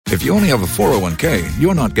If you only have a 401k,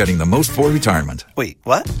 you're not getting the most for retirement. Wait,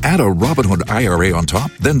 what? Add a Robinhood IRA on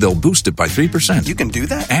top, then they'll boost it by 3%. You can do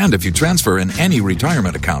that? And if you transfer in any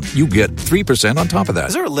retirement account, you get 3% on top of that.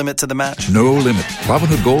 Is there a limit to the match? No limit.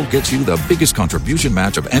 Robinhood Gold gets you the biggest contribution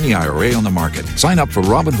match of any IRA on the market. Sign up for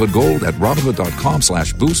Robinhood Gold at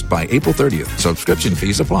Robinhood.com/boost by April 30th. Subscription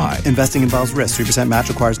fees apply. Investing involves risk. 3% match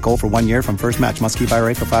requires gold for 1 year from first match. Must keep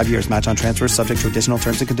IRA for 5 years. Match on transfers subject to additional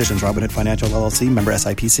terms and conditions. Robinhood Financial LLC, member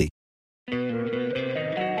SIPC.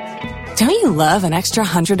 Don't you love an extra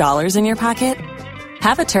 $100 in your pocket?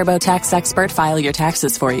 Have a TurboTax expert file your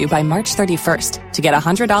taxes for you by March 31st to get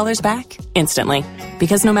 $100 back instantly.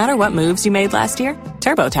 Because no matter what moves you made last year,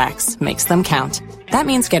 TurboTax makes them count. That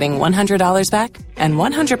means getting $100 back and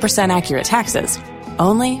 100% accurate taxes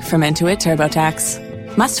only from Intuit TurboTax.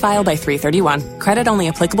 Must file by 3/31. Credit only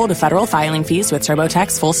applicable to federal filing fees with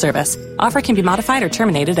TurboTax full service. Offer can be modified or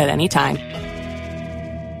terminated at any time.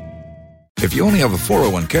 If you only have a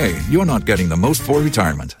 401k, you're not getting the most for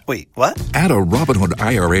retirement. Wait, what? Add a Robinhood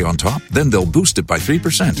IRA on top, then they'll boost it by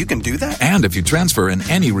 3%. You can do that? And if you transfer in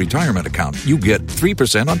any retirement account, you get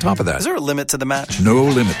 3% on top of that. Is there a limit to the match? No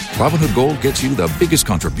limit. Robinhood Gold gets you the biggest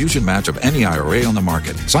contribution match of any IRA on the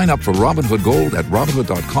market. Sign up for Robinhood Gold at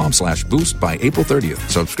Robinhood.com/boost by April 30th.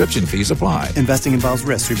 Subscription fees apply. Investing involves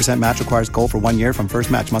risk. 3% match requires gold for 1 year from first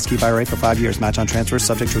match. Must keep IRA for 5 years. Match on transfers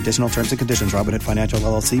subject to additional terms and conditions. Robinhood Financial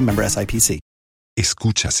LLC, member SIPC.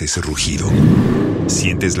 Escuchas ese rugido.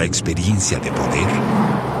 Sientes la experiencia de poder,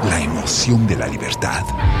 la emoción de la libertad.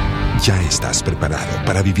 Ya estás preparado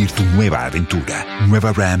para vivir tu nueva aventura.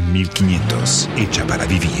 Nueva Ram 1500, hecha para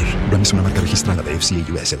vivir. Ram es una marca registrada de FCA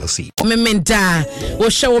US LLC. Mementa, o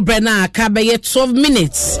show brena kabe 12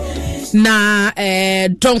 minutes. Na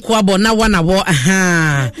don't kwabo na wana wo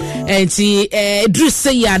enti dress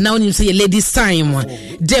ya na onim say ladies time.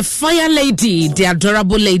 The fire lady, the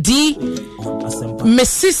adorable lady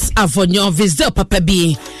Mrs. Avonyo visit papa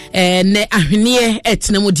bi ne ahwenie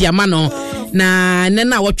etnemu diama no na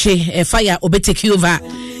na wotwe fire obetake over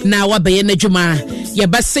na wabaye na dwuma ye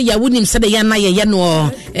base ya wonim se de ya na ye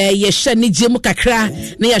no ye hye ne gye mu kakra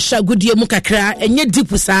na ye hye agudie mu kakra enye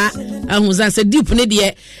deep sa ahuzan se deep ne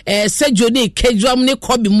de sejo ne kejuam ne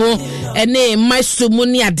kobi mu ne maso mu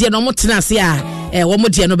ne ade no motena ase a wo mo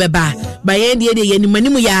de no beba ba ye de ye ni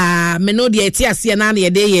manimu ya me no de eti ase na na ye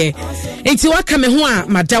de ye enti waka me ho a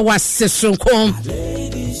madawa sesonko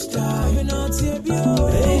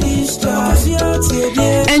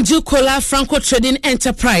Enju Kola Franco Trading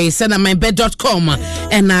Enterprise and mybed.com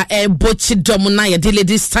and bochi domuna ya dile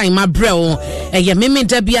this time abrel ya mimi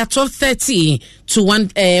dabi at 12:30 to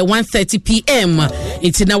 1:30 p.m.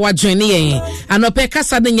 It's na wa join ye anope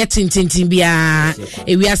kasa de nyetintintin bia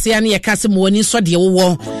ewiase ya ne kasa mo woni so de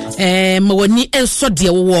wo mo woni enso de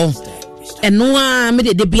wo enwa me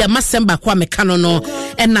de bia masemba kwa mekano no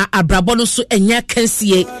na abrabo no so enya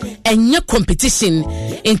kansie enya competition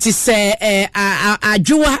enti se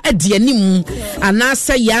adwoa ade anim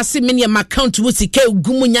anasa yase me ne account wo sika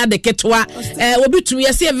gumunya de ketwa obitumi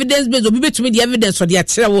yase evidence based obi betumi the evidence of the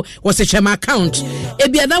akere wo se chema account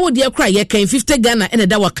ebia na wo de akra ye kan 50 Ghana ene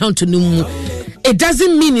da account no mu. It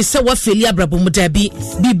doesn't mean say what failure abrabo mu da bi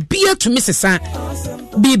bibia to misesa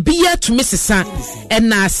bibia to misesa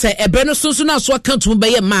na se ebre no so na so account mu be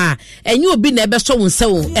ye ma enye obi na ebe so wonse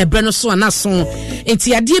wo ebre no so anaso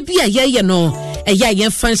enti ade bia ye no eya ye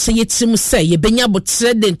fanse yetim se ye benya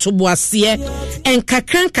botre de ntobo ase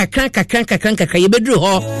enkakran ye bedru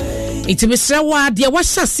ho enti mesra wa de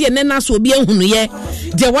wahase ne na so obi ahunu ye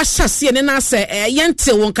de wahase ne na se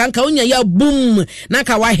yente won kanka onya ya boom na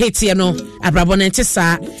ka wa hate ye no abrabo na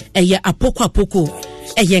ntisa eye apoko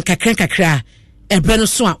eye nkakran ebre no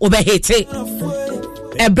so a obe hate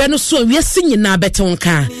ebe no so wiase nyina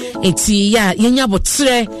betonka enti ya yenya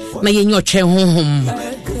botre na yenya otwe honhom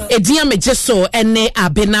edia mejeso ene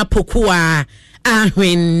abena pokua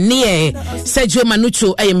ahwennie Sergio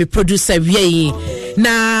Manucho me producer wie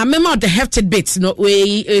na memo the hefted bits no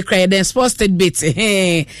we cry the sported bits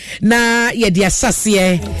na ye dia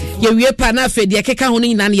sase ye wie pa na fe dia keka ho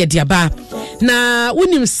nyina na ye dia ba na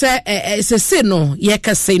wonim se no ye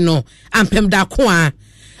kase no ampem da ko a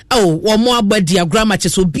oh womo abadia grammar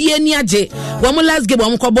so bia ni age womo last game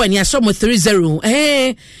womo ko boy ni aso mo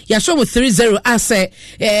 3-0 ya so mo 3-0 ase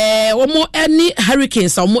womo any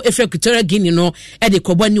Hurricanes womo Equatorial Guinea no e de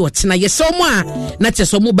ko boy ni otena ye so mo a na che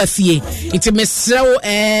so mo ba fie iti mesrew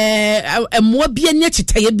mo bia ni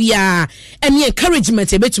chitaye bia any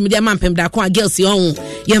encouragement e betumi de mampem da ko a girls ye on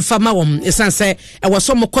ye mfama wom esanse e wo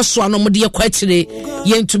so mo koso no mo de kwa chire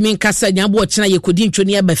ye ntumi nkasa nyabo otena ye kodi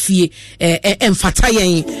ntwoni aba fie emfata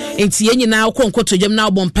yen enti ye nyina okonkoto dwam na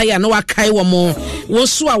obompa ya na wakai wo mo wo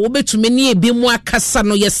so a wo betumi ne ebi mu akasa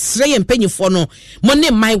no yesre ye mpanyifo no mo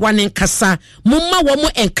ne mai wane nkasa mo ma wo mo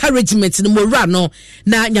encouragement no mo ra no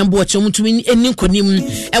na nyambo ocho mutumi eni nkonim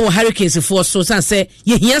e wo Hurricanes fo so san se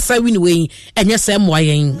ye hia sa win we enye sa mo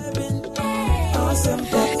ayen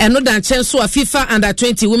and no dan chance so a FIFA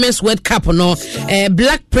Under-20 Women's World Cup no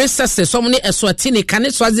Black Princesses so many Eswatini Kane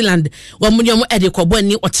Swaziland wa munyomo edekobọ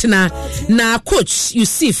ni otena na coach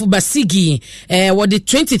Yusuf Basigi what the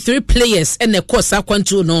 23 players and the course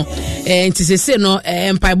akwantu no ntisese no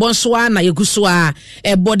mpaibon so na yeguso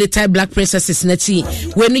a body type Black Princesses nati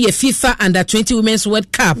when ye FIFA Under-20 Women's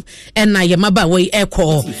World Cup and na yemaba we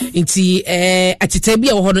ekọ nti atitabi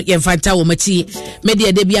e wo ho no ye fanta wo machi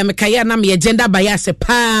media de bia mekaya na me gender bias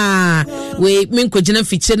pa we minko jina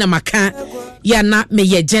fiche na maka ya na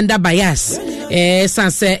me gender bias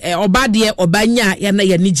sanse obade obanya ya na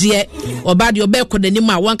ya nigye obade obeko nanim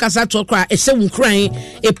a wankasa to kra ehye wunkran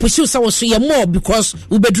pushi sa wo so ye more because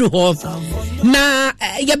we bedru ho na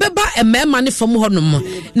ye beba emema ne fam ho nom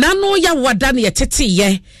na no ya wada na ye tete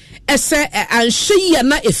ye ese anhye ya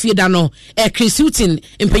na efieda no Chrisutin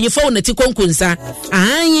empanyefo na ti konkunsa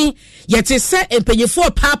ahan yete se empanyefo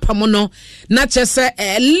papa mo no na chese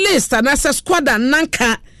list na se squad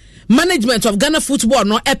nanka management of Ghana football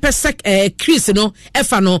no epesek Chris no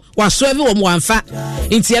efa no wasoewe wo mo anfa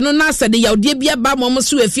nti eno na se de yawde bia ba mo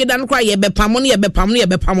so efieda no kwa ye bepam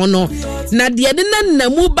no na de na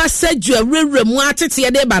namu ba saju awrewre mu atete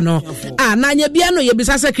ye de ba no na nya bia no ye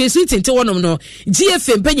bisa se Chris tinti wonom no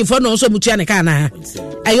GF mpanyifo no so mutua ne ka na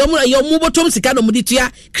ayomu botom sika no muditua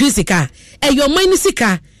Chris sika ayomani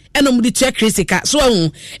sika eno mudi tua Chrisika so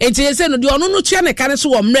enti yese no de ono no tua ne kane so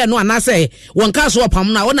wo mre no anase wonka so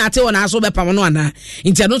opam na wona ate wona so bepam no ana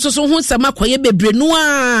enti ano so ho nsema kwaye bebre no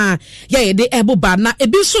a ya ye de eboba na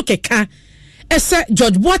ebi so keka ese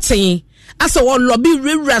George Boateng asa wo lobby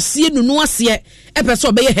rewrasie nunu ase epese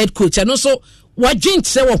obeye head coach ano so wagwin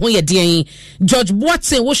kire wo ho ye den George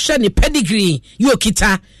Boateng wo hwe ne pedigree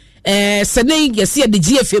yokita sene yesi de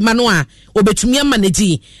GFA mano a obetumi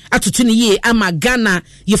amanaji atutu ne ye ama Ghana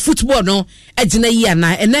ye football no agina yi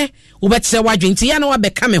ana ene obetire wadwenti ya na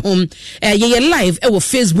wabeka me hom ye live e wo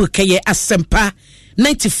Facebook ye Asempa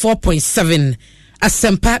 94.7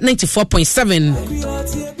 Asempa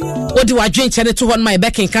 94.7 Odi wadwenti ne to hon my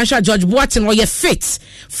back in Kansha George Boateng or ye fit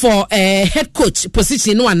for head coach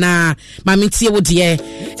position no na mamintie wo de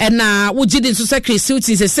na wo gidi nso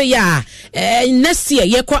secretary say ya next year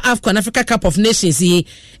ye call AFCON Africa Cup of Nations yi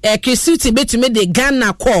Chrisuti betumi de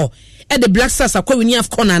Ghana call the Black Stars akwa wini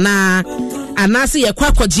AFCON na anase ye kwa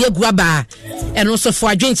akwaje aguaba eno so for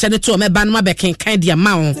adwenti ne to meba no mabeken kan dia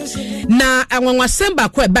mawo na anwanwasemba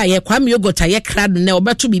kwa ba ye Kwame Yogot ye krado na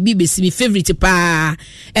obeto bibi besi mi favorite pa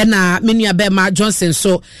na menua be ma Johnson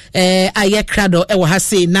so aye krado e wo ha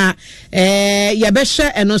sei na ye be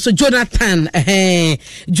hwe eno so Jonathan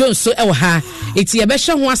John so e wo ha eti ye be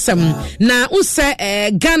hwe ho asem na unse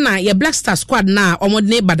Ghana ye Black Star squad na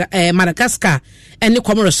omodne Madagascar ene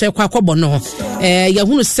komoro se kwa kwabo no ye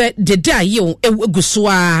hunu se deda ye eguso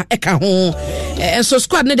a eka ho enso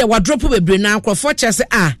squad ne de wadrop bebre na akrofo chese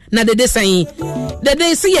na dede san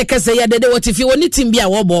dede se ye kese ya dede wotifie woni team bia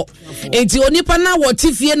wobo enti onipa na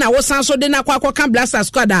wotifie na wosan so de na kwa kan Black Star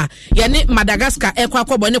squad ye ne Madagascar ekwa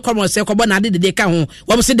kwabo ne komoro se kwabo na dede ka ho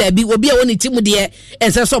wo se da bi obi a woni team de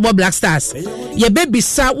ense so bo Black Stars ye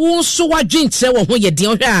bebisa wo so wadwinkyere wo ho ye de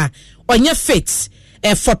hwe a onye fit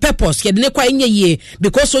for purpose ye de ne kwa enye ye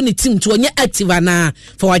because only team to onye active na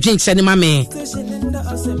for wagin ne mame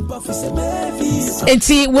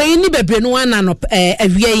enti we ni bebre no ana no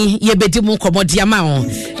awie ye bedi mu komodia ma on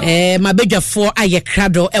mabedwafo aye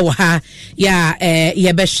krado e wo ha ya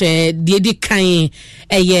ye be hwe de di kan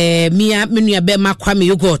ye mia menua be ma Kwame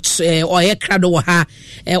Yogot oye krado wo ha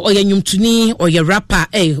oye nyumtuni oye rapper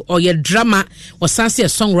oye drama osanse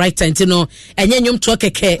songwriter enti no enye nyumto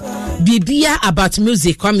keke bibia about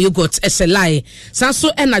music Kwame Yogot SLI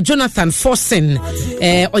sanso na Jonathan Forsen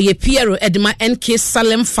oye Piero Edma NK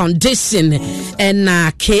Salem Foundation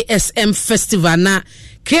na KSM Festival na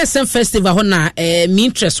KSM Festival hona me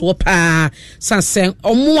interest wo pa sansen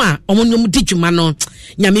omonum dijuma no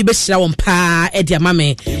nyame be hira won pa edi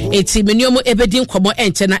amame eti meniomo ebedi nkomo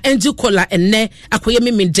enche na enji kola enne akoye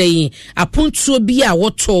memedei apontuo bi a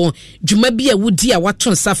woto djuma bi a wudi a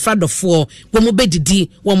waton safradofo wo mo bedidi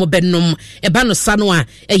wo mo bennom eba no sano a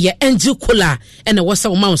eye enji kola ene wo sa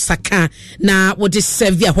wo ma saka na wo de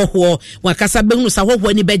serve ahoho wakasa behunu sa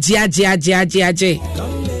hoho ni beji aje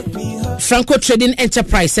Franco Trading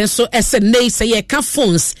Enterprise and so SNA say ye ka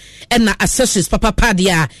phones and na accessories papa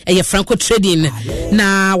padia e Franco Trading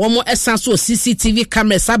na one more essence so CCTV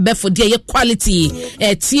cameras abefo de ye quality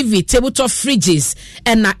TV tabletop fridges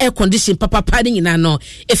and na air condition papa padding in no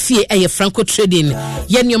efie e Franco Trading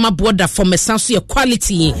ye nyoma border for essence ye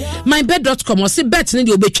quality mybed.com or say bet ne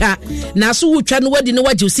de obetwa na so wutwa no wadi ne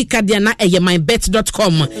wagi usika de na e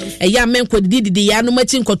mybet.com e ya menko didi ya no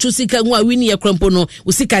mati nkotu sika nwa wini ye krompo no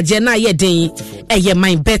usika je na ye den e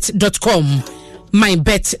mybet.com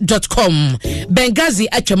mybet.com Benghazi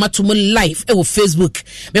atwamatum live e wo Facebook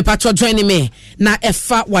me pato join me na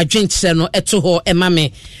efa wadwenkyere no eto ho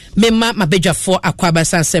emame mema mabedwafo akwaba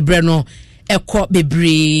sansebre no ekọ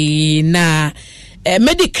bebre na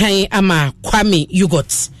medican ama Kwame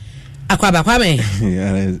Yogot akwaba Kwame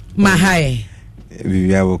mahai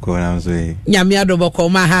bibia boko na so nyame adoboko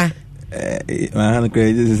maha maha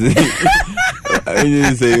crazy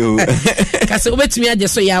I say you kasi obetumi aje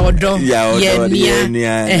so ya wodo ye nia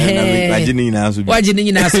na wajini na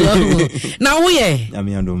so na wo ye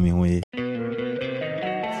nyame adom me ho ye.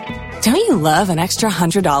 Don't you love an extra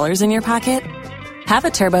 $100 in your pocket? Have a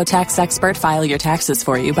TurboTax expert file your taxes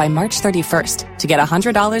for you by March 31st to get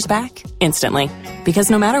 $100 back instantly. Because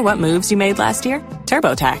no matter what moves you made last year,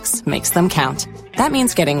 TurboTax makes them count. That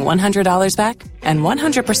means getting $100 back and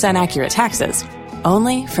 100% accurate taxes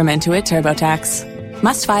only from Intuit TurboTax.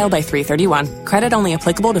 Must file by 3/31. Credit only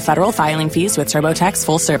applicable to federal filing fees with TurboTax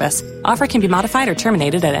full service. Offer can be modified or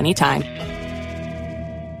terminated at any time.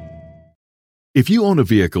 If you own a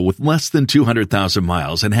vehicle with less than 200,000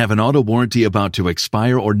 miles and have an auto warranty about to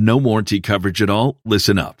expire or no warranty coverage at all,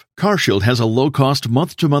 listen up. CarShield has a low-cost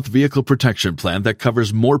month-to-month vehicle protection plan that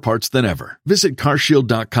covers more parts than ever. Visit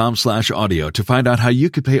carshield.com/audio to find out how you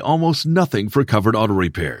could pay almost nothing for covered auto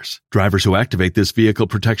repairs. Drivers who activate this vehicle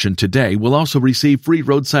protection today will also receive free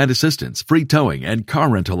roadside assistance, free towing, and car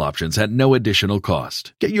rental options at no additional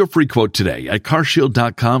cost. Get your free quote today at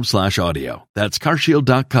carshield.com/audio. That's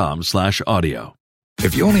carshield.com/audio.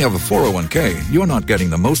 If you only have a 401k, you're not getting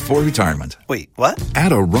the most for retirement. Wait, what?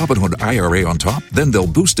 Add a Robinhood IRA on top, then they'll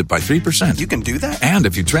boost it by 3%. You can do that? And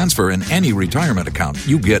if you transfer in any retirement account,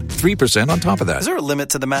 you get 3% on top of that. Is there a limit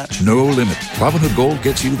to the match? No limit. Robinhood Gold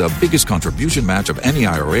gets you the biggest contribution match of any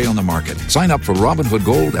IRA on the market. Sign up for Robinhood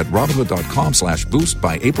Gold at Robinhood.com/boost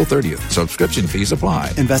by April 30th. Subscription fees apply.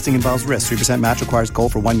 Investing involves risk. 3% match requires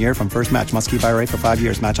gold for 1 year from first match. Must keep IRA for 5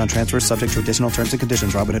 years. Match on transfers subject to additional terms and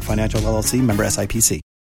conditions. Robinhood Financial LLC. Member SIPC.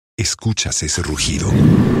 Escuchas ese rugido.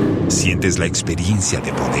 Sientes la experiencia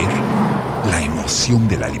de poder, la emoción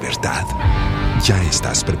de la libertad. Ya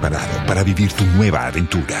estás preparado para vivir tu nueva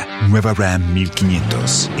aventura. Nueva Ram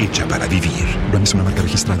 1500, hecha para vivir. Ram es una marca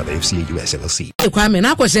registrada de FCA US LLC. Kwame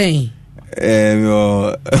na kwese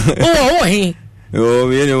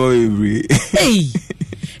hey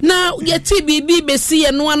now yeti bibi besi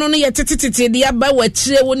eno ano no yetitititi de aba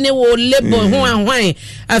wachire wo ne wo label ho ahwan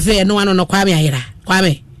afa eno ano no Kwame ayira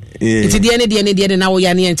Kwame iti de na wo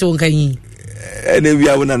ya ne ente wonkan yi ene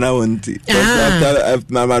bia wona na wonti after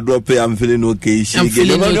mama drop I'm feeling okay she get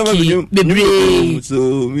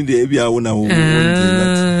so me de bia wona wo wonti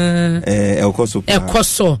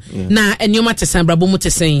ekoso na enyoma tesan brabo mu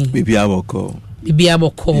tesen bibia boko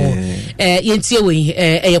yentie we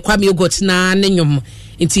Kwame Yogot na nenyom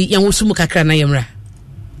nti yan wosumu kakra na yemra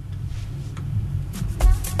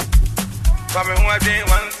Kwame ho adwen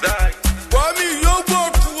one side Kwame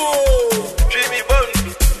Yogot wo dreamy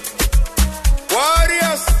bone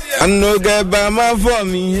warriors no get by my for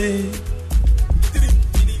me hey.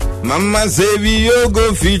 Mama say we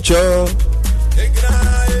go feature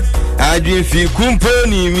I dream fi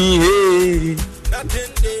company me hey.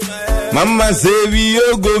 Mama say we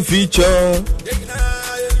go feature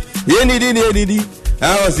Yenidi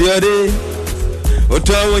how was your day?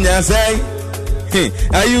 Oto wonya say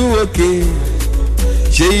are you okay?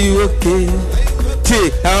 She you okay?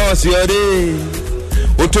 T how was your day?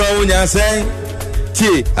 Oto wonya say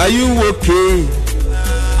T are you okay?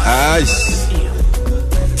 Ash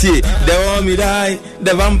T they want me die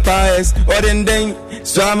the vampires or then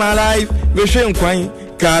so I'm alive we shame quine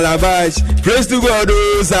Calabash praise to God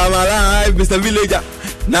oh so I'm alive Mr. Villager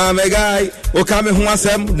now my guy o come who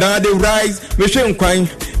asem now they rise me shame quine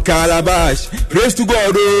Calabash praise to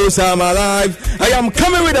God oh so I'm alive I am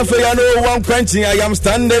coming with a fire no one quenching I am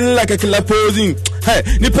standing like a killer posing hey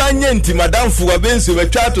nipa nyenti madam fu abensu we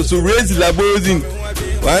try to so raise la posing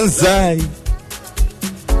one side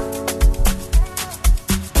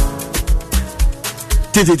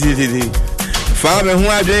Family who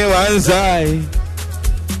are doing one side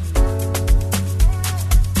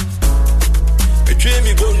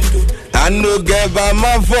Man no give a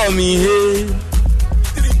man for me hey.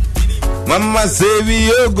 Mama say we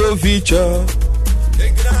Yogot feature.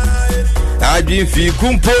 I dream fi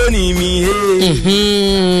kumponi me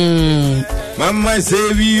hey. Mama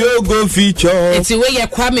say we Yogot feature. It's the way you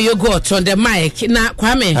Kwame Yogot on the mic. Now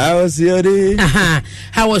Kwame, how was your day?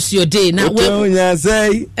 How was your day? Now what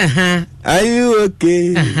say? Are you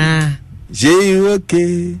okay? You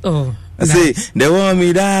okay? Oh, I say they want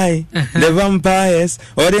me die. The vampires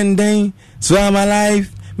or then swam my life.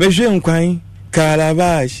 Me shame crying.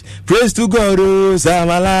 Calabash, praise to God, oh, I'm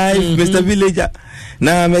alive, Mr. Villager.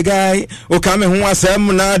 Now, my guy, oh, come who was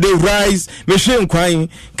now the rise, machine crying,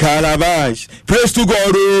 Calabash, praise to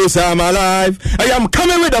God, oh, I'm alive. I am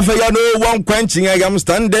coming with a fire, no one quenching, I am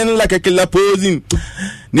standing like a killer posing.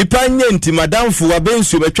 Nipanyenti, Madame for a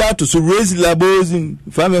bench, you try to raise labosing,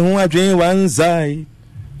 family who are doing one side.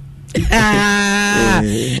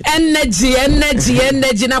 Energy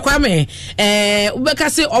na Kwame ubeka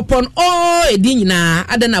say upon all edin na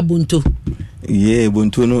adana buntu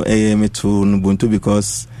buntu no meto no buntu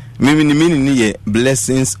because me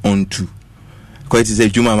blessings unto quite is a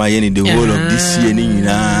juma ma the whole of this year ni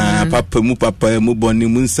na papa mu boni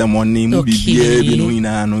mu nsamoni mu bibia bi no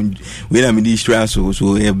ina no we na me di stress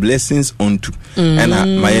so blessings unto and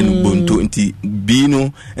my buntu nti bi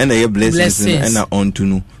no and blessings and unto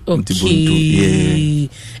no. Okay.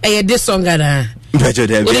 This song na. I'm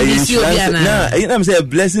saying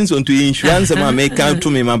blessings unto insurance ma make out to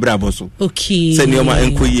me my brabo so. Okay. Send your ma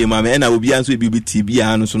enkoye ma and I will be answer BBT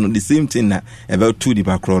bia no so the same thing na about 2 the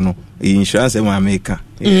background insurance ma make.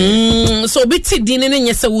 So biti din ne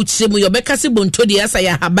nyesa wuchie mu yobeka se bonto de asa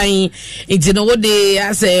ya haban ejino wo de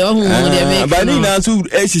asa ohun wo de make. Ba ni na so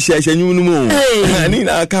ehihia nyunu mu. Ni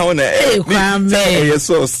na aka ho na Kwame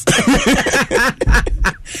sauce.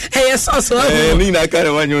 Hey sauce. Ni na aka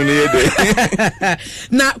na wanyu ne yede.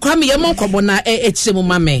 Na Kwame yemo nkobo na ekyire mu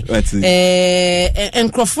mame.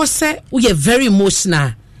 Enkrofo se we very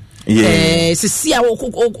emotional. Sisi a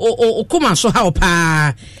okoma so how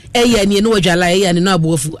pa ni no wadwala ni no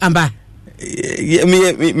abofu amba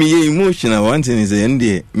me emotional one thing is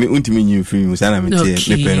me untimi nyimfiri sana me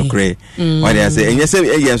te me pen kre what I say enye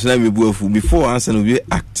say so na me buafu before answer no be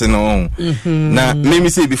act no na me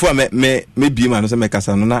say before me bi ma no say me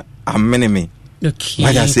kasa no na amene me okay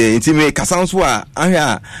what I say nti me kasa so a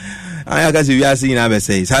I got you see na be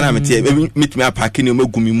say sana me te meet me apaki ni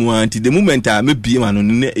magumi mu anti the moment a me bi ma no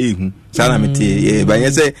ne ehu sana me te ba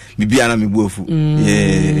yen say bibia na me buafu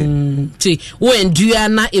ti when dua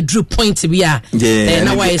na a drew point bi a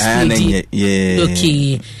na why speedy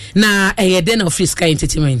okay na den of Sky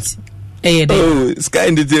Entertainment Sky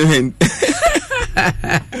Entertainment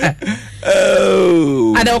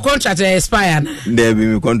oh ada contract expire na there be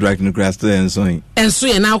me contract no crash and so na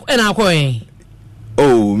akọ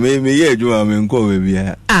oh me ye adwuma me nko we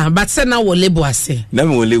bia but say na wo label ase na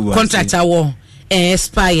me wo label contract awo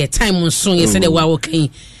expire time so ye say the wa wo kan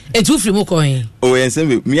etu free mo ko oh yen say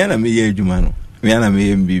me ana me ye adwuma no me ana me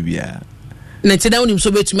ye mbibia na ti da unim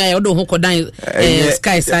so betumi aye odo ho kodan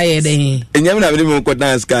Sky say den enyam na me mo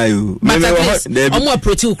kodan Sky o me omo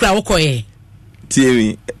approach u kra wo ko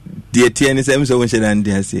tie ni say so won shedan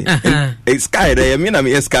dia say Sky there me na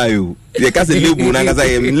me Sky o they can say lebu na kasa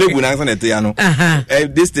lebu na kasa net ya no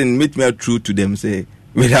this thing make me true to them say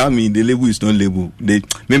without me the label is not label they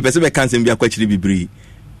me person be can say be akwachiri bibiri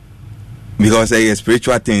because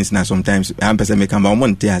spiritual things na sometimes am person make am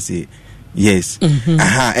on tell say yes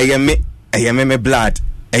me blood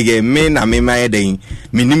me na me my den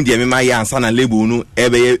me nim de me my answer na label no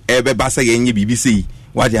ebe ba say yenye BBC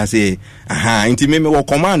what you say inti me wo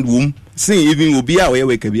command wom say even obi a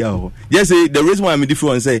we ka bia ho just say the reason why I'm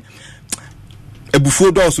different say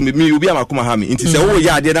ebufo do so me obi amakoma ha me inti say wo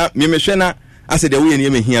ya ade na me hwe na ase de wo ye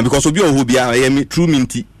me hia because obi o ho bia me true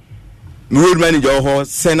minti me road manager ho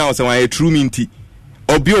say na say why true minti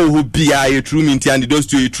obi o ho bia ye true minti and those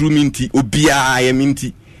two true minti obi a ye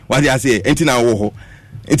minti what you say inti na wo ho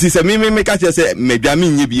inti say me ka say me bia me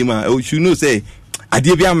nye bi ma you know say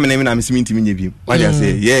ade bia me na me minti me nye bi what you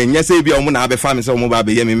say yeah nya say bia o mo na be fa me say o mo ba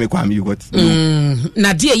be ye me Kwame Yogot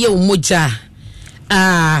na de ye o moja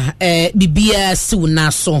bibia siw na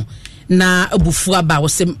so na abufu aba wo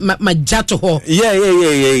se majato ho yeah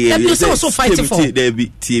you so fight for there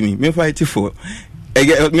be team me fight for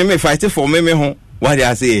me fight for me ho what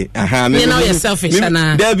you say me now you selfish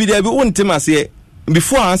na there be untima say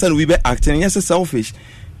before answer we be acting yes selfish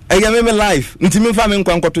me life ntimi fa me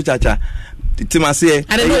nkwankoto chacha tima say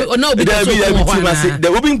I don't know because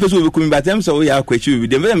the open person will come but them so we are kwachi we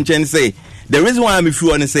them chen say the reason why I'm if you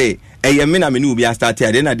want to say me na me no be start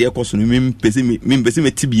here na de course no me pese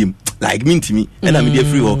me tibiem like me ntimi and na me dey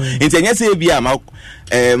free ho enti enya say bia ma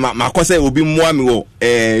kose obi mmoa me wo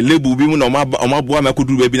lebu bi mu na omaboa me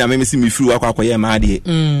koduru bi na me si me free akwakoye ma de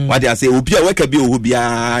what dey say obi a weka bi oho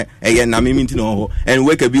bia na me ntini ho and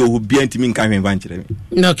weka bi oho bia ntimi nka hwen van kire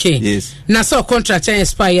me okay yes na so contract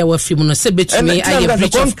expire wa film no say betumi aye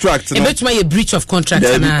breach of contract betumi aye breach of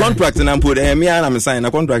contract na contract na put me na me sign na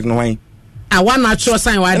contract no wan I want natural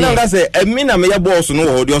sign why dey na say me na me ya boss no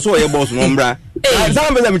ho de so ye boss no mbra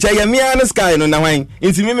some be me check me an sky no na wan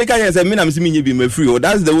inti me ka say me na me si me bi me free o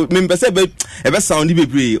that's the me pese be sound be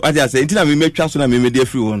free what I say inti na me twa so na me dey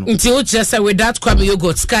free o no inti o just say with that Kwame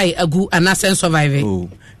Yogot sky agu and sense survive oh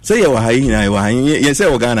say you wa hayi na wa hayi ye say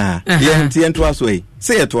o Ghana ye inti ento aso e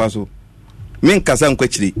say ye to aso me nkasa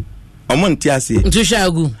nkwachiri omo nti ase nti sha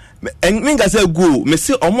agu me nkasa agu me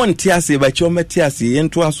say omo nti ase ba chi o meti ase ye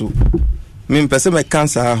ento aso me pese me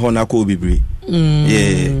cancer ho na ko bibiri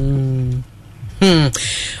yeah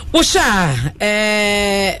Usha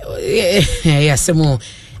yasemo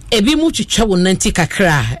ebi mu twitwa wo nanti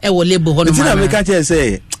kakra e wo lebo ho no ma. Ntina me ka che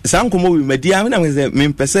say sankomo wi media me na me say me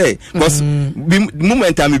pese because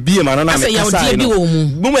moment am bie ma na me kasa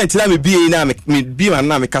moment na me bie na me bie ma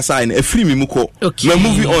na me kasa na afiri me muko me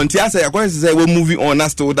movie on ti asa yakwa say we movie on na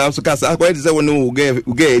still down so kasa akwa say we no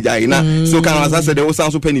uge ejai na so kan asa say the o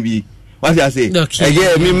sound so penny bi what I say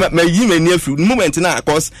yeah me yi me near free moment na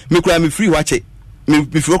cause me kura me free watch it me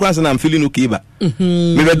free class and I'm feeling okay ba me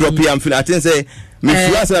be drop here I'm feeling I think say me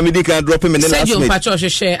free as me dey can drop me then last me say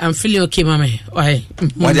share I'm feeling okay mama why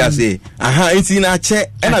what I say it's na che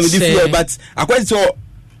and I me dey free but akwa so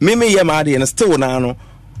me ye ma dey and still na no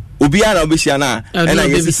obi ara obehia na and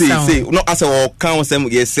I say no as a count sem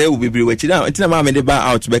yes say we be we na ntina ma me dey ba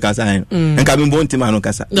out back as I nka me bon tima no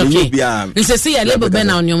kasa you be nse say ya label be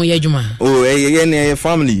na onyo ye adwuma oh ye ne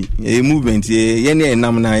family movement ye ne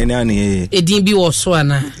nam na ye ne edin bi wo so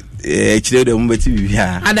ana chire de mbeti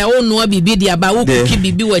bibia ada wo no bibi dia ba wo kuki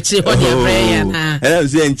bibi wo chire ho dia prayer na ela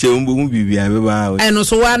say nche mbu bibia be ba eno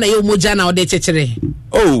so wa na ye moja na wo de chechire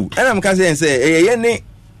oh ela mka say ye ne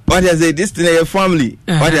what I say this thing your family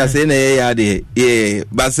what I say na yeah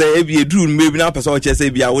but say e be drew maybe na person che say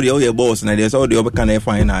bia wo dey boss na dey so dey obeka na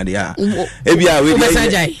fine na dey e bia we dey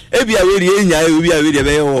enya e bia we dey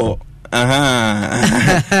be wo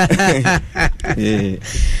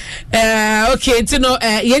okay tino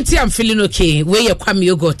yenti I'm feeling okay we ye Kwame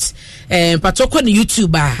Yogot patoko na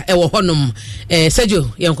YouTube e wo honom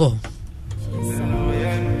Sergio yenko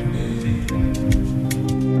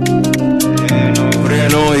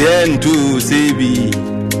no yentu sebi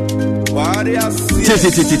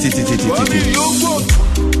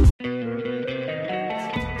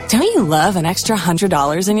Don't you love an extra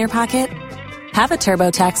 $100 in your pocket? Have a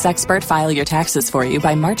TurboTax expert file your taxes for you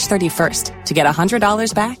by March 31st to get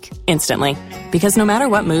 $100 back instantly. Because no matter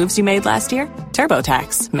what moves you made last year,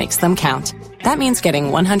 TurboTax makes them count. That means getting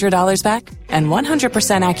 $100 back and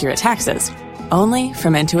 100% accurate taxes only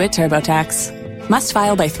from Intuit TurboTax. Must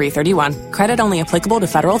file by 3/31. Credit only applicable to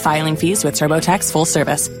federal filing fees with TurboTax full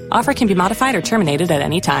service. Offer can be modified or terminated at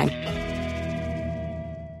any time.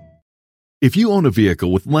 If you own a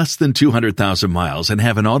vehicle with less than 200,000 miles and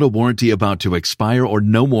have an auto warranty about to expire or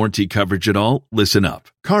no warranty coverage at all, listen up.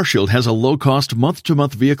 CarShield has a low-cost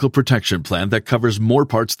month-to-month vehicle protection plan that covers more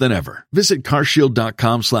parts than ever. Visit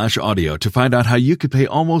carshield.com/audio to find out how you could pay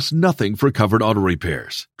almost nothing for covered auto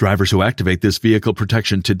repairs. Drivers who activate this vehicle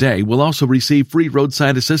protection today will also receive free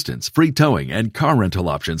roadside assistance, free towing, and car rental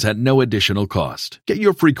options at no additional cost. Get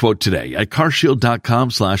your free quote today at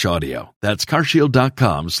carshield.com/audio. That's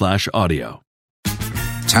carshield.com/audio.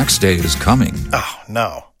 Tax day is coming. Oh,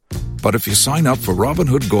 no. But if you sign up for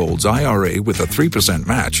Robinhood Gold's IRA with a 3%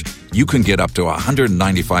 match, you can get up to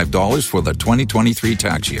 $195 for the 2023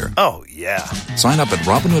 tax year. Oh, yeah. Sign up at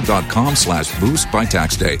Robinhood.com/boost by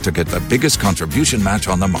tax day to get the biggest contribution match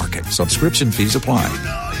on the market. Subscription fees apply.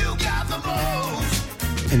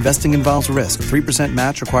 Investing involves risk. 3%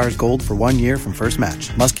 match requires gold for 1 year from first match.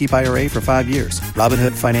 Must keep IRA for 5 years.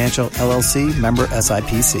 Robinhood Financial, LLC, member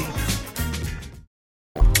SIPC.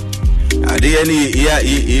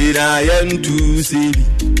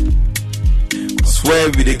 Swear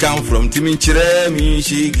we they come from Timinchire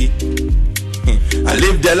Shigi. I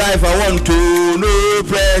live the life I want to, no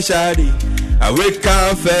pressure. I wake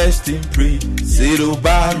up first in pray, zero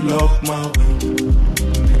bad luck my way.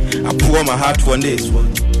 I pour my heart for this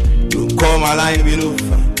one. You call my line, you know,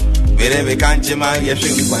 wherever can't you mind, yes,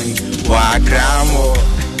 you find. Why cram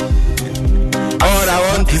all I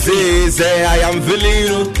want to say I am feeling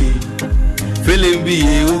okay. Feeling be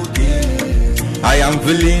okay. I am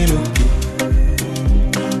feeling okay.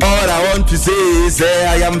 All I want to say is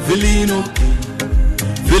I am feeling okay.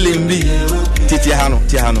 Feeling me. Tiano.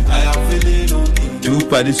 I am feeling okay. Two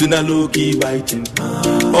parties in a low-key biting.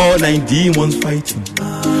 All 9 demons fighting.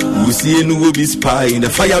 We see no will be spy. In the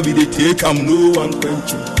fire we they take, I'm no one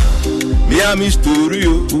quenching. Me a me story,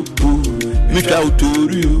 me shout to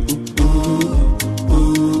you.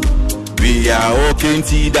 We are walking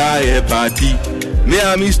to die party. Me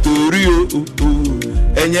a me story,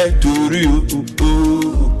 and yet to you.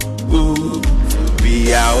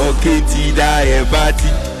 We are walking to die party.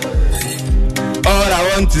 All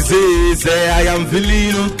I want to say is I am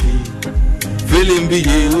feeling okay. Feeling be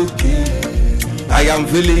okay. I am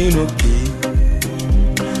feeling okay.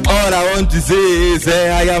 All I want to say is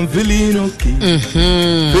I am feeling okay.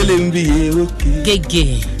 Feeling be okay.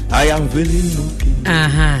 Gege. I am feeling okay.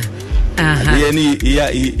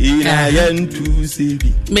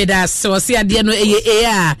 Meda so si ade no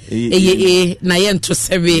eye na yen to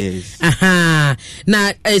sebe.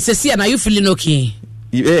 Na sesi na you feeling okay?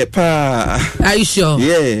 Yeah, pa. Are you sure?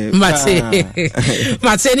 Yeah.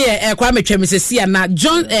 Mate ni Kwame twem sesi na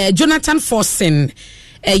Jonathan Forsen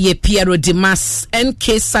ye Piero Dimas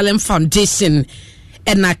NK Salem Foundation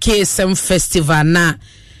na KSM Festival na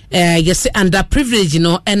yes underprivileged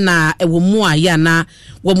no na ewo mu aya na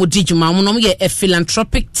wo mu dijuma mo no ye a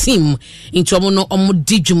philanthropic team into mo no omo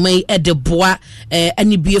dijuma e de boa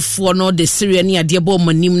anibiefo no de Syria ne ade bo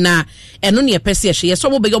manim na eno ne pese ye hye so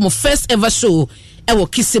mo be yo mo first ever show ewo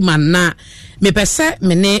Kisiman na me pese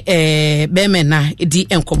me ne be me na di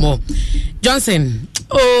enkomo Johnson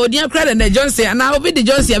oh dia credit na Johnson na obi di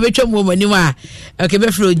Johnson abetwa mo manim a okay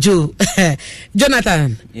be fro Joe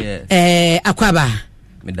Jonathan yes Akwaba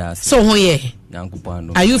so ho ye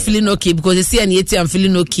are you feeling okay because you see and yet I'm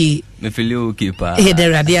feeling okay me feel okay pa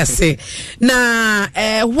there are say na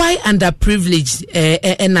why underprivileged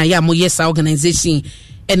na ya mo yes organization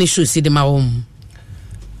any show see them home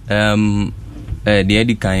the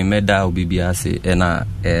edi kan meda obibi ase na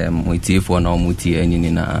mo tiefo na mo tie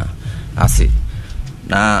anyini na ase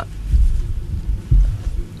na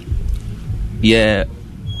yeah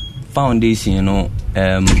foundation you know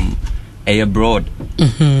abroad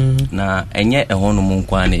na enye ehono mu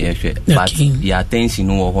kwa na yehwe but the attention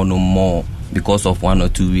no hono more because of one or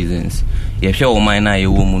two reasons yehwe o man na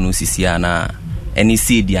yewo mu no sisi ana any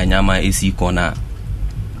seed anyama esi kona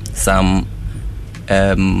some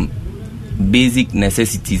basic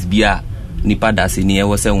necessities bia nipa dase ni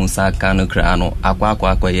ewo se unsa kan kra no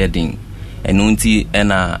akwa yedin enu nti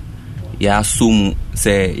ena ya somu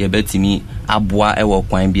se yebetimi aboa ewo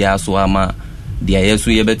kwan bia so ama dia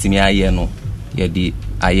yesu yebetimi aye no yedi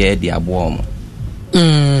aye di aboa mo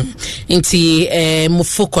inti mo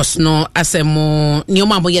focus no asemo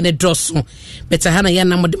nioma mo ye ne drosso beta hana ya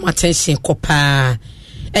na mo dem attention kopa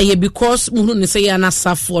because muhunu ne say ya na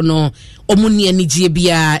safo no omuni anigye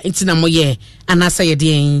bia inti na mo ye anasa ye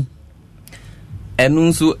den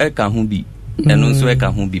enunso eka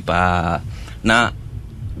ho bi pa na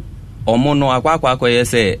omo no akwa ye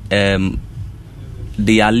say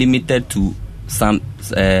they are limited to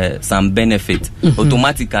some benefit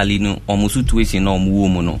automatically no omo situation no omo wo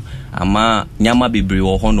mu no ama nyama bebre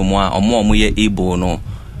wo hono mo a omo ye able no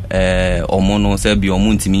omo no se bi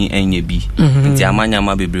omo ntimi enye bi nti ama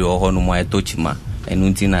nyama bebre wo hono mo etochima enu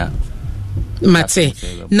nti na mate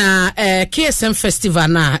na KSM festival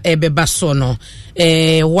na beba so no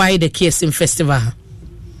why the KSM festival?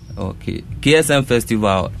 Okay, KSM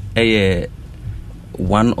festival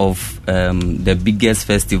one of the biggest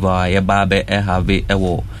festival yebabe have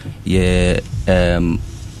ewo ye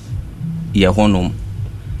honum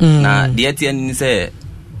na the etienne say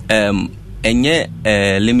enye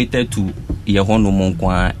limited to ye honum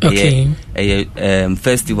kwa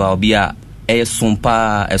festival bia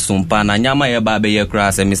esumpa na nyama yebabe ye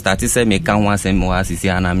kra say Mr. Tise me kan wan say me wasisi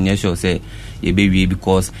ana me sure say ye be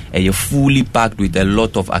because you're fully packed with a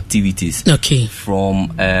lot of activities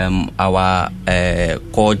from our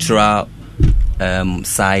cultural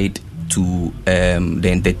side to the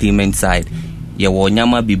entertainment side. Yewo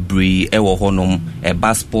nyama bebre ewo honom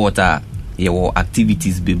eba sporta yewo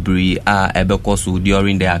activities bebre ebeko so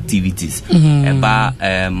during the activities eba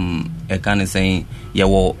e can say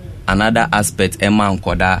yewo another aspect ema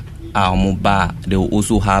nkoda omoba they will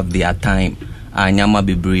also have their time anyama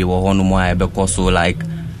bebre wo hono mo ebeko so like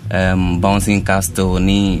bouncing castle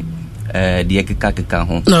ni the ekeka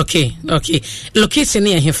ho. Okay location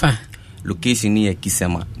ni hefa location ni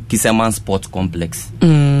Kisema Sport Complex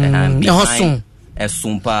and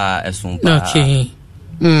esumpa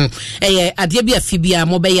adia bia fibia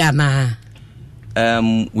mo be ya na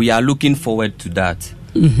we are looking forward to that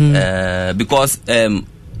because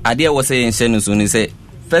adia was saying so ni say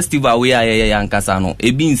festival we aye yankasa no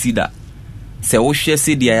ebi nsida se wo hwe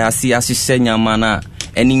se dia ya se ahyehyɛ nyama na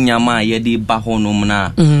eni nyama ye de ba honom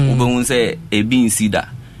na obehun se ebi nsida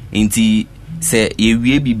enti se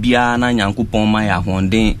yewie bibia na Nyankopɔn ma ya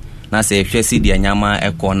honden na se hwe se dia nyama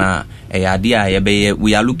ekona eyade a ye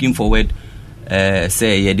we are looking forward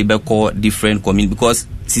say ye de be call different community because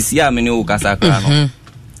sisi a me ne o kasa kra no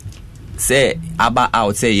say aba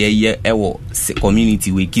out say ye ewo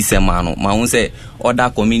community we kisema no ma won say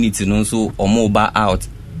other community no so omo ba out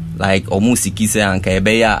like omo sikise anka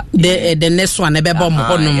ebe ya the next one ebe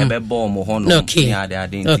bom hono okay ya de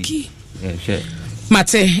identity okay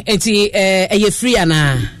mate eti eye free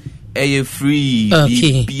ana eye free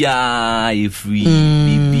bibia e free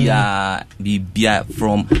bibia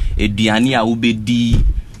from eduani a ubedi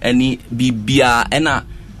any bibia ena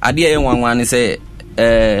ade ye wanwan say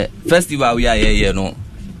festival we are no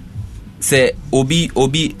say obi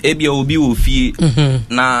wo fie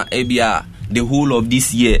na ebia the whole of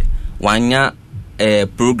this year wanya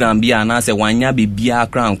program bia na say wanya bibia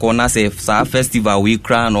kran ko na say sa festival we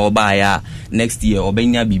kran no ba ya next year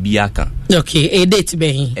obenya bibia kan okay a date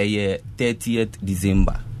be 30th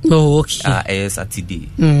December oh okay Saturday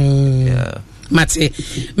yeah mate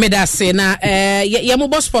me da say na ye mo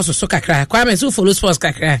boss sports so kakra Kwame so follow sports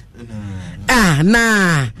kakra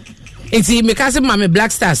nah it's me cause my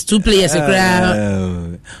Black Stars 2 players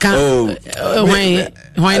when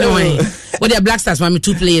what the Black Stars my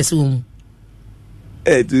 2 players two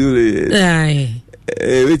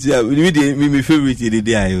which me favorite the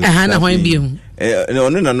day na when be no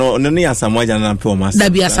Asamoah na performance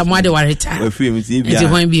that be Asamoah de wareta it's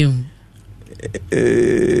when be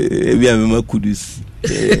we are me kudus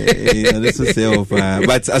this is of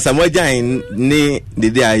but Asamoah ne the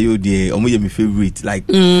day ayo dey omo ye me favorite like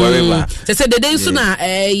forever say the day so na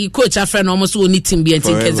coach afre no almost only team be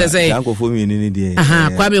antin say uncle for me ni dey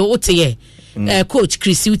Kwame ote coach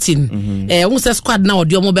Chris Hilton won say squad na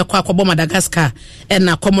odi omo be kwa akọbọ Madagascar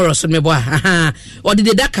na Comoros me bo odi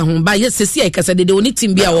de daka ho ba yes see I kasa de only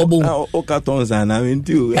team be a wo bo o cartons na me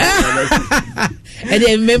ntiu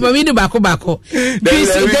e me mi ni bako Chris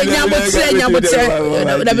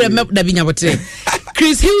nyabotre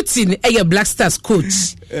Chris Hilton Black Stars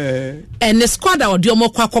coach and the squad odi omo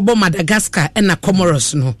kwa akọbọ Madagascar na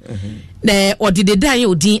Comoros no na odi de dan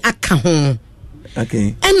odin aka ho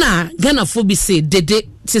okay ena Ghana for be say dede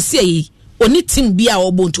se say oni team bia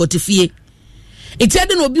obonto otifie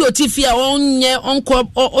itiade no obi otifie onye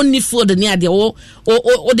onko oni field ni ade o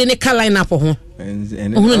de ne ka line up ho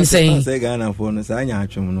and say Ghana for no say anya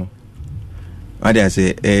atwom no what they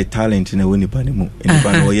say talent na woni pa ne mu ni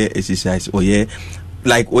pa no ye exercise or ye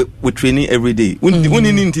like we training every day when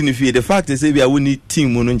in fear the fact is say we are winning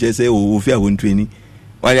team no just say o fear won training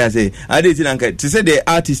what they say I dey think to say the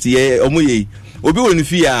artist here omoye obi won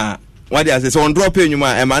fear what they say so on drop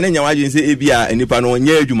enuma e ma na nya waje say ebia enipa no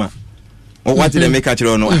nya adwuma what they make catch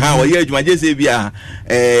no ha o ye adwuma je say ebia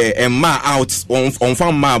ma out on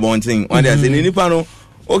farm ma bontin what they say enipa no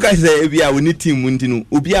o ka say ebia woni team muntinu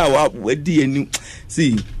obi a wadi enu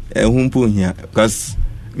see humpo hia because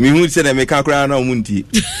me who said I make a cry no munti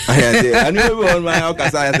I say I know on my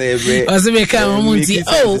okasa say every osmeka munti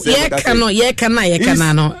oh ye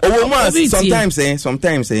kana no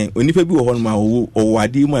sometimes onipa bi wo ho ma o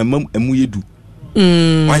wade mu emu yedu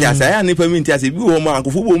wanya say ya nipa mi nti ase bi wo ma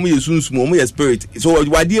akofo bo mu yesunsum mo ye spirit so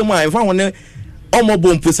wade mu a fa won omo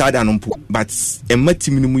bompo sada no mpo but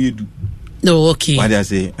ematim ni mu yedu no okay what I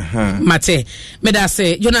say mate me da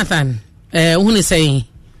say Jonathan who ni say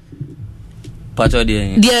pato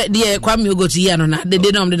de Kwame Yogot ya no na de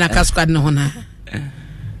no de na kasquad no na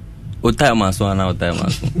o time aso na o time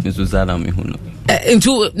aso nso sada me hu no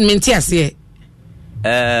into menti ase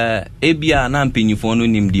ebia na mpanyifo no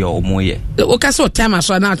nim de omoye o ka so time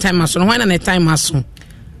aso na time aso no why na time aso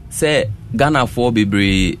say Ghana for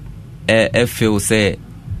bebre feel say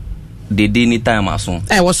de ni time aso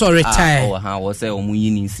was so retire was say omu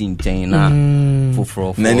yini sin chen na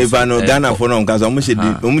foforo na ni ba no Ghana for no nkaso omu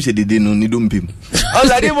she de no ni dompim o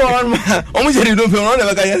la de bo omu she de dompim no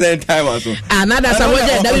na ka yes time aso another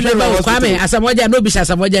Asamoah da bi be Kwame Asamoah no bi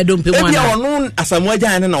Asamoah dompim wana e ono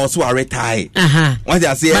Asamoah na o so retire what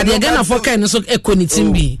you say but the Ghana for kind so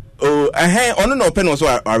ekonitim bi ono no open no so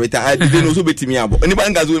retire de no so betimi abo ni ba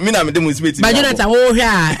nkaso mi na me de mo smeti but Jonathan wo hwe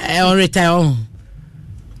a on retire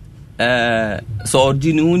so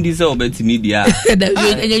dinu undi se obetimi dia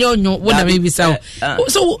enyo wona me bisa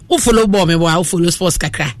so u follow ball me boy u follow sports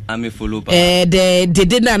kakra am follow pa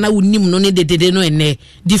de na unim no ne de no ene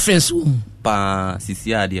difference pa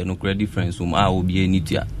sisi ade no credit difference obi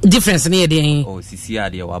enitua difference ne de sisi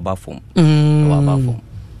ade wa ba form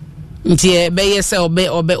nti be yese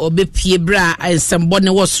obe pie bra ensembo ne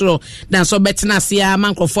wosoro dan so betena ase a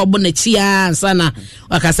mankrofo bo na chia ansa na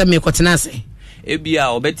wakasa me kotena ase ebia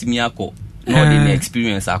obetimi akọ no the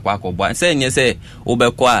experience akwa bo say nye say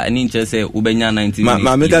obekọ a ni nche say obenya 19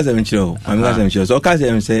 ma me ka say nchiro so ka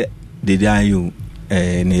say say did you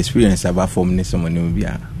an experience about form ne someone no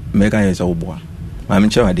bia me ka yes obo ma me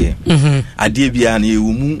nchiro ade bia na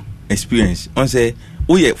ewumu experience on say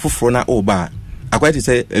oye foforo na oba akwa ti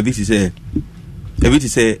say ebi ti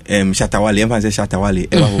say shatawale em say shatawale e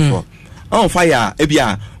ba foforo on fire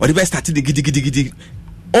ebia or the best start the gidi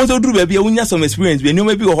also do baby unya some experience be no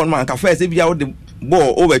maybe o man ka first ebia o the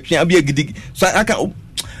ball over twa bia gidi so aka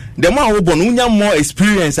the man wo bon unya more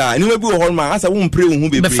experience no maybe o man asa wo mpre hu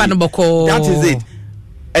be that is it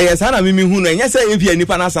yes na mimi hu no enya say ebia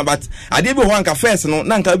nipa na asa but ade bi ho anka first no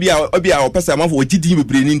na nka bia o pesa man for gidi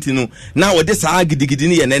bebre ni ntino na wo de saa gidi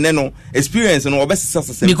ni ye nene no experience no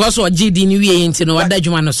obesesa because o gidi ni wie ntino wada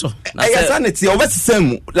dwuma no so yes na ti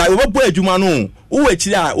obesesam like obo adwuma no wo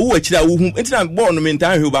akira wo hu ntina ball no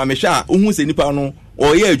mentan hwe ba me hwa wo hu se nipa no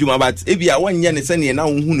o ye adwuma but ebia wonye ne se ne na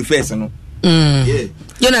wo hu no first no yeah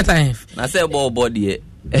Jonathan na say body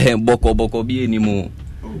boko bi enimu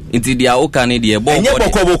inti dia o kan dia boko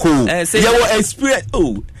ye experience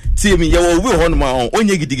see me ye wo we hon ma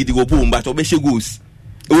onye gidigidi go boom but obehye goals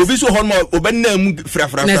e wo bi so hon ma obenam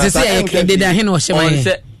frafra na say e de da he no hye man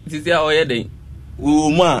titi a oye den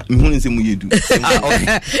ma mihun se mu yedu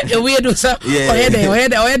e we do so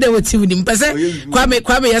oye de woti wudi mpese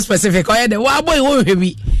Kwame ya specific oye de wa boy wo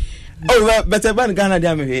hwebi but ban Ghana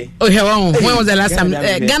dia me hwe when was the last time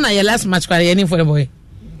Ghana your last match kware any for the boy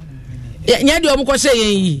nya de omko say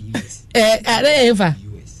yen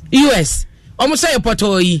yi US omo say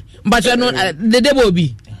poto yi mbacho no de debo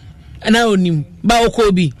bi na onim ba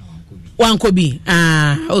okobi wankobi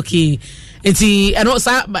okay enti ano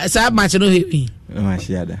sa match no hewi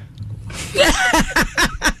mashiada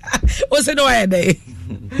o se no wa dey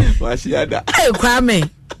mashiada Kwame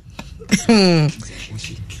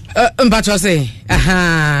mbacho say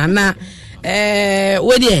na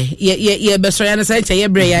we ye beso ya na say che ye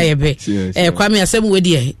bre ya ye be Kwame asem we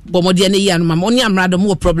de bomode na yi anu ma oni amrado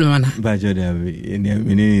mo problem na ba jode abi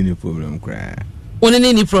ni problem kra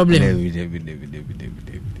oni ni problem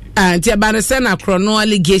anti abana se na chrono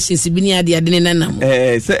allegations bi ni ade ne nanam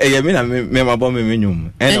se ye me na me ma bo me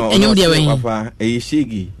nyum enyum de wen papa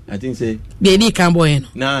shegi I think say be di kan boy no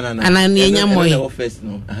na ana ni nya moy first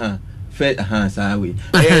no sorry.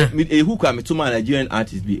 Who come to my Nigerian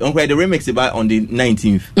artist be on the remix about on the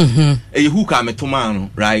 19th. Who come to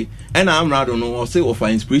man, right? And I'm rather no say of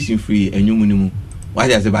inspiration free and you minimum. Why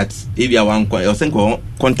does about if you want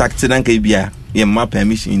contact and KBA, you my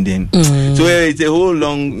permission then. So it's a whole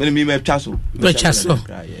long me chasso.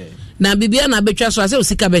 Na bibia na betwa so ase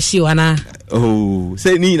osika be hie wana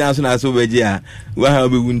say ni na so be gia wa ha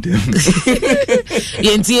be wuntem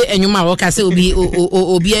yenti enwuma wo ka say obi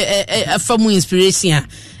afamu inspiration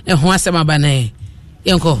ho asema bana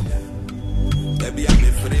yenko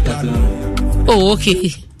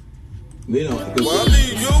okay we know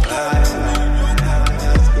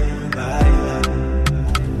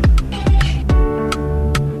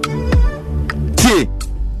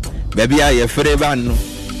baby I forever no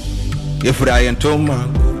if I am Toma,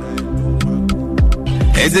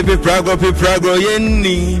 as if a pragro,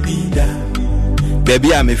 yenny bida.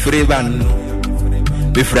 Baby, I'm a free van.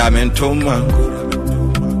 Before I'm in Toma,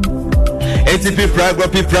 as if a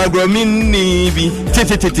pragro, minny be.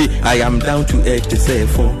 I am down to earth to say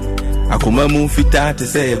for. I come a move fit out to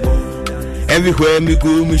say. Everywhere me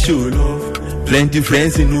go, me show love. Plenty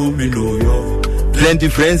friends in whom me know you. Plenty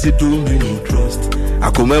friends in whom me no trust.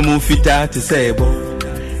 I come a move fit out to say.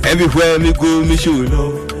 Everywhere me go, me show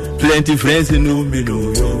love. Plenty friends who know me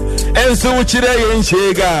know yo. And so chira yen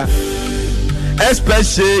shega,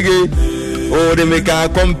 especially oh they make a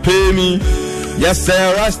compare me. Yes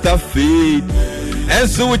I rasta feed. And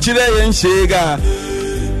so chira yen shega,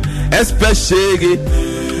 especially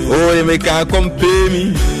oh they make a compare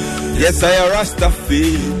me. Yes I rasta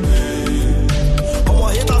feed.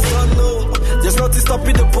 There's nothing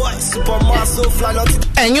stopping the boys. Superman so fly.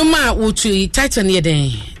 And you ma uchi titan ye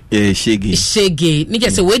den. Shege ni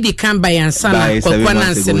just we dey can buy and sana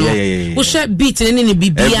kokwananse no wo sha beat ni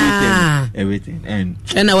bibia everything and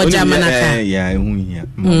na wajamanaka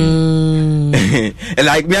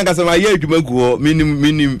like me anga sama ye adwuma guo minim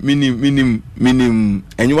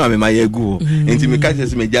enwuma me ma ye guo enti me catch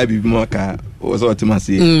se me ja bibi mo ka o so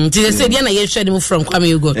otimase ti say dia na ye share them from Kwame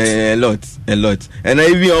Yogot a lot and I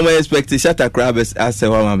even almost expect shatter crab as say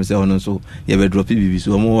wa ma say ono so ye be drop bibi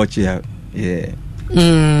so mo watch ya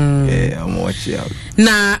Yeah, I'm watching out.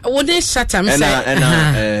 Na what is Shatam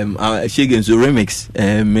say? She against the remix,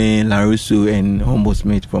 me Larusso and Humble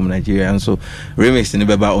Smith from Nigeria, and so remix in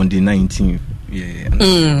the on the 19th.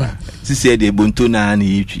 Yeah. She said the Buntu na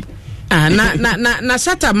ni ichi. Na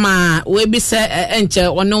Shata ma we be say enche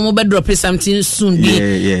ono mo be drop something soon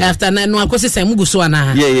be after na no akosi say muguso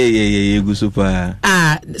ana. Yeah, go super.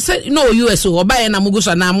 Say no US o ba na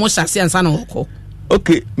muguso na mo shase ansa na okọ.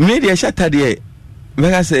 Okay, me dey Shata there.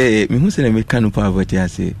 Because say me who say me can poverty I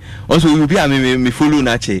say also you be me follow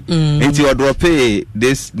na che until you drop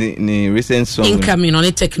this the recent song incoming on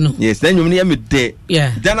the techno. Yes, then you me there.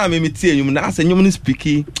 Yeah, then I me tie you na say you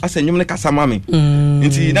speaking I say you kasa mame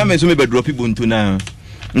until na me so me be drop buntu na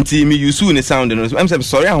until me use the sound no I'm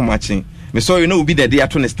sorry how much me sorry no be there dey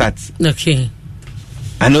at when start. Okay,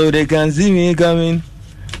 I know they can see me coming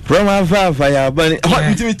from afar fire burning.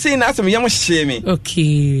 Until me say na say me share me.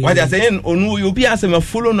 Okay, what I say onu you be as me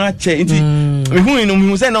follow na che until me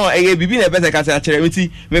hu say no bibi na pese ka say akere until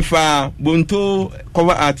me fa bonto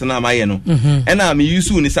cover art na maye no and na me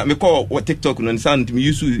use ni me call TikTok no sound me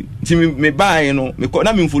use until me buy no me call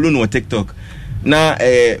na me follow no TikTok na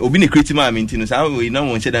obi ne creative ma me until say we na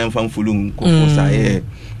won che dan fa follow ko say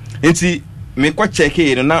until me ko check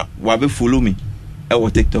no na wa be follow me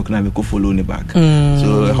TikTok na me ko follow ni back.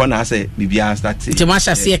 So how na say bibia start. Te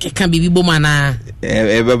masha se ke kan bibi bo mana.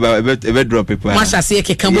 Ebe drop paper. Masha se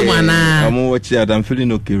ke kan bo mana. I'm watching it. I'm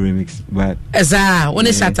feeling okay remix. But eza one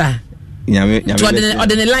Shata. Nyame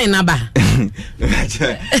to the line number.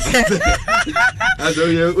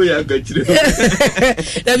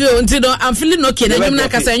 I'm feeling okay. Then you na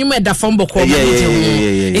kasa you made da form boko.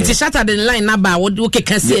 It is Shata the line number. What okay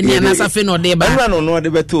can see any na safe no dey ba. No dey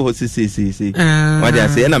beto see. What they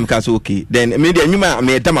say na me kasa okay. Then me dey nyuma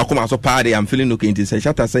me da makoma so party. I'm feeling okay. It is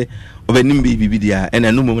Shata say obenim bibi dia and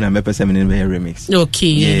no mum na me pese me remix. Okay.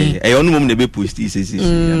 Yeah. E onu mum na be post see.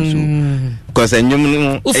 I'm so because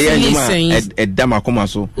enyum edama koma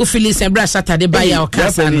so u feel say bra Saturday buy your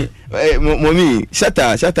casa mommy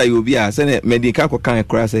Shata you be a say medical ko kan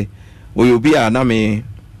kra say wo you be a na me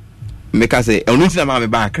ka say onu tina ma me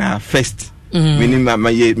ba kra first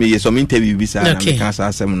me some interview bi sa na me ka sa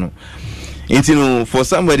asem no you know for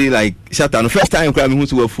somebody like Shata no first time kra me who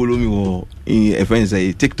to follow me or in friends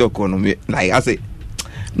say TikTok or no me like I say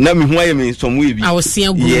na me who me some way bi I was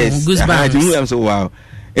seeing goosebumps I'm so wow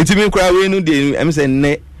enti me kra we no dey em say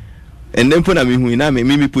ne and then put me who na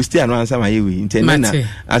me post an answer my way intend na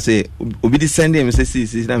I say obi di send them say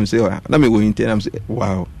see na me say na me go intend am say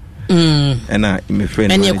wow and my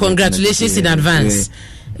friend and congratulations in advance.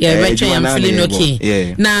 Yeah, I'm feeling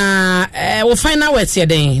okay. Na we find out what's here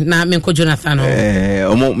then. Na me ko Jonathan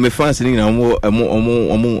no. Me fans ni na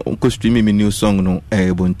omo ko stream me new song no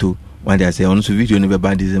Ubuntu. One day I say on so video never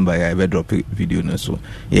by December I ever drop a video no so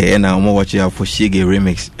yeah and I'm watching out for Shege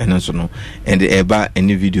remix and also no and the eba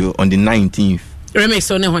any video on the 19th remix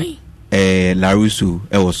on why Larusso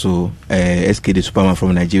also SK the Superman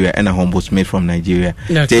from Nigeria and a Humble Smith from Nigeria.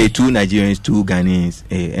 Okay. Two Nigerians, two Ghanaians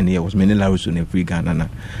and it was many Larusso and free Ghana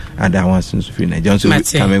and that one since free Nigerian so we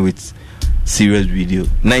coming with serious video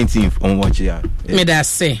 19th on watch ya me that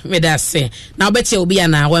say now bet you be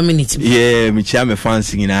an 1 minute yeah me chair me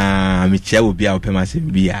fancy na me chair will be our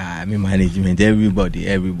permanent be me management everybody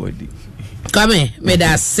Kwame me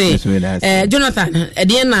that say Jonathan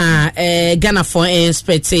the na Ghana for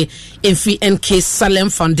expect in free NK Salem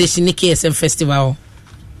Foundation KSM Festival.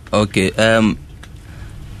 Okay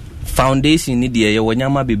foundation ni dey ye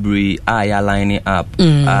wonyama bebre ya line up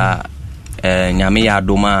nyame ya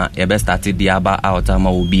doma ye be started the aba out ama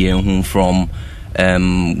obi ehun from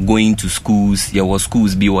going to schools. There was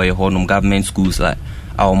schools be where honum government schools like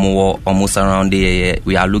almost around there.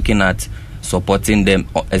 We are looking at supporting them,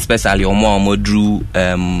 especially omo drew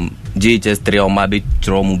JHS3 omo be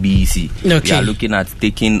tro BC. We are looking at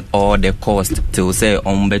taking all the cost to say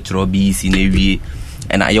omo be tro BC na wie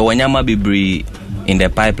and ayowanyama bebre in the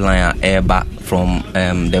pipeline eba from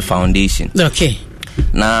the foundation. Okay.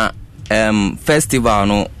 Na festival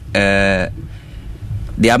no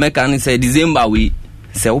the American say December we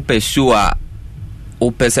say ope show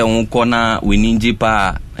ope say on corner we ninja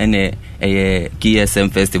pa and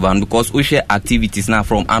KSM festival because we share activities now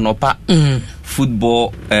from anopa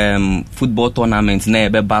football tournaments na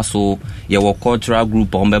ebe baso your cultural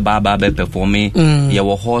group on be baba be performing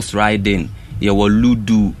your horse riding your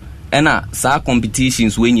ludo and sa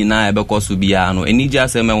competitions when you na ebe koso bia no eni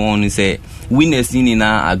just say me won say winners ni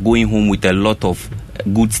na are going home with a lot of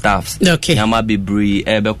good stuffs. Okay. Yama bebre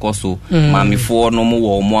ebe koso mami for no mo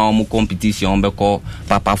wo competition be ko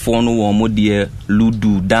papa for no wo mo de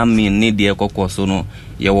ludu damin ni de kokoso no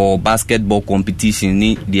your basketball competition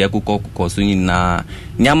ni the ekoko so nyina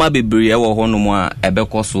nyama bebre e wo hono mu a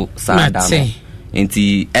ebekọ so sada no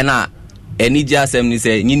enti ena eni jasem ni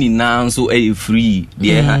say nyini na nso e free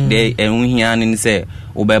de enhia ni say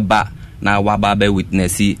obeba na waba be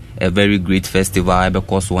witness a very great festival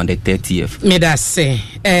because on the 30th. Me da say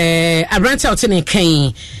Abranta Otene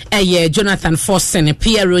Kane Jonathan Forsen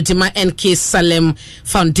Pierre Rodima NK Salem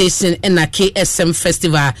Foundation and a KSM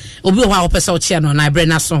Festival obi ho opesa ochia no na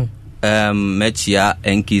brena so mechia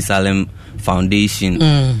NK Salem Foundation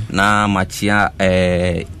na machia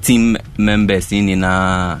team members in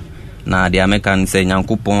na the American say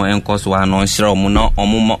Nyankopon enkoso ano hira omo na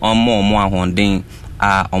omo ahonden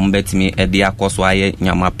a ombetimi edi akoso aye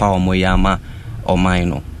nyamapa omoyama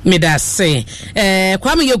omaino me da say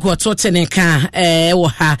Kwame Yogot Oteneka wo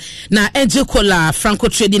ha na Ejekola Franco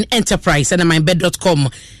Trading Enterprise na mybed.com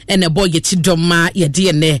and a boy yeti doma ye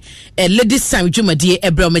DNA ladies time dwumade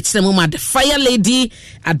ebra metina mu mad fire lady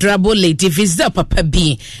adorable lady visa papa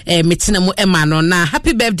bi metina mu ema no na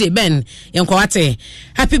happy birthday Ben yenkwate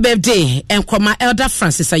happy birthday enkoma Elder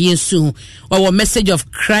Francis Ayensu our message of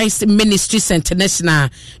Christ Ministries International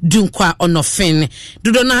dunkwa onofin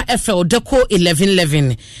dudona FL Deco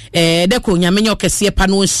 1111 deko nyamenyo kese pa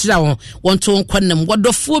no nhira won to nkwanam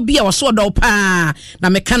wodofo bi a wo so do pa na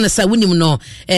meka na sa wunim no